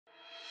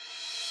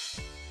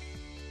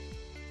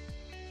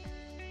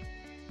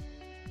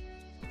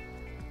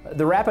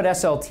The Rapid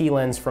SLT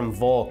lens from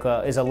Volk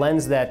is a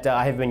lens that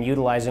I have been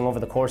utilizing over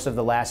the course of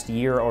the last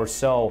year or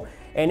so,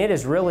 and it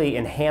has really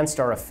enhanced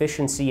our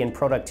efficiency and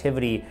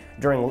productivity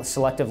during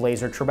selective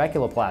laser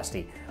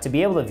trabeculoplasty. To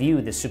be able to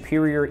view the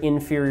superior,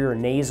 inferior,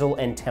 nasal,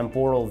 and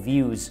temporal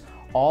views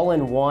all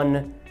in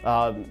one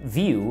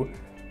view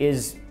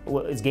is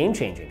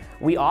game-changing.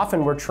 We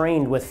often were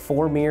trained with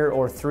 4-mirror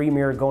or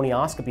 3-mirror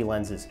gonioscopy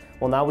lenses.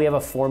 Well, now we have a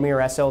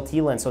 4-mirror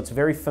SLT lens, so it's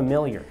very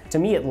familiar. To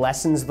me, it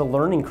lessens the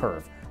learning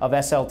curve of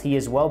SLT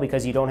as well,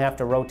 because you don't have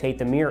to rotate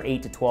the mirror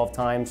 8 to 12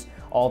 times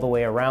all the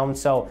way around.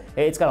 So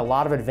it's got a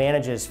lot of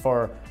advantages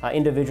for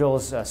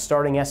individuals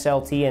starting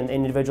SLT and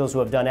individuals who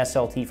have done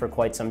SLT for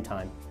quite some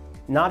time.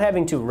 Not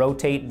having to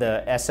rotate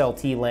the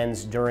SLT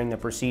lens during the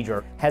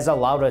procedure has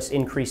allowed us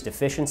increased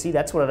efficiency.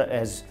 That's what it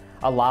has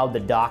allowed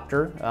the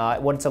doctor.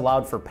 What it's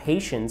allowed for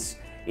patients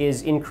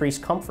is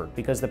increased comfort,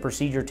 because the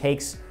procedure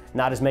takes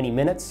not as many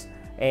minutes,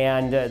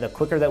 and the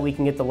quicker that we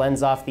can get the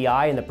lens off the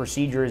eye and the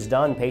procedure is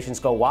done, patients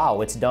go,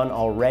 wow, it's done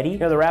already. You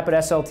know, the Rapid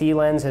SLT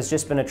lens has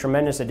just been a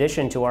tremendous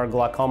addition to our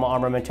glaucoma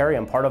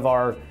armamentarium, part of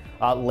our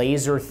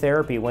laser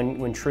therapy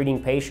when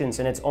treating patients,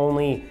 and it's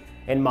only,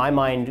 in my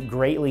mind,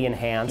 greatly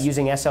enhanced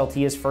using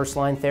SLT as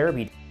first-line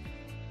therapy.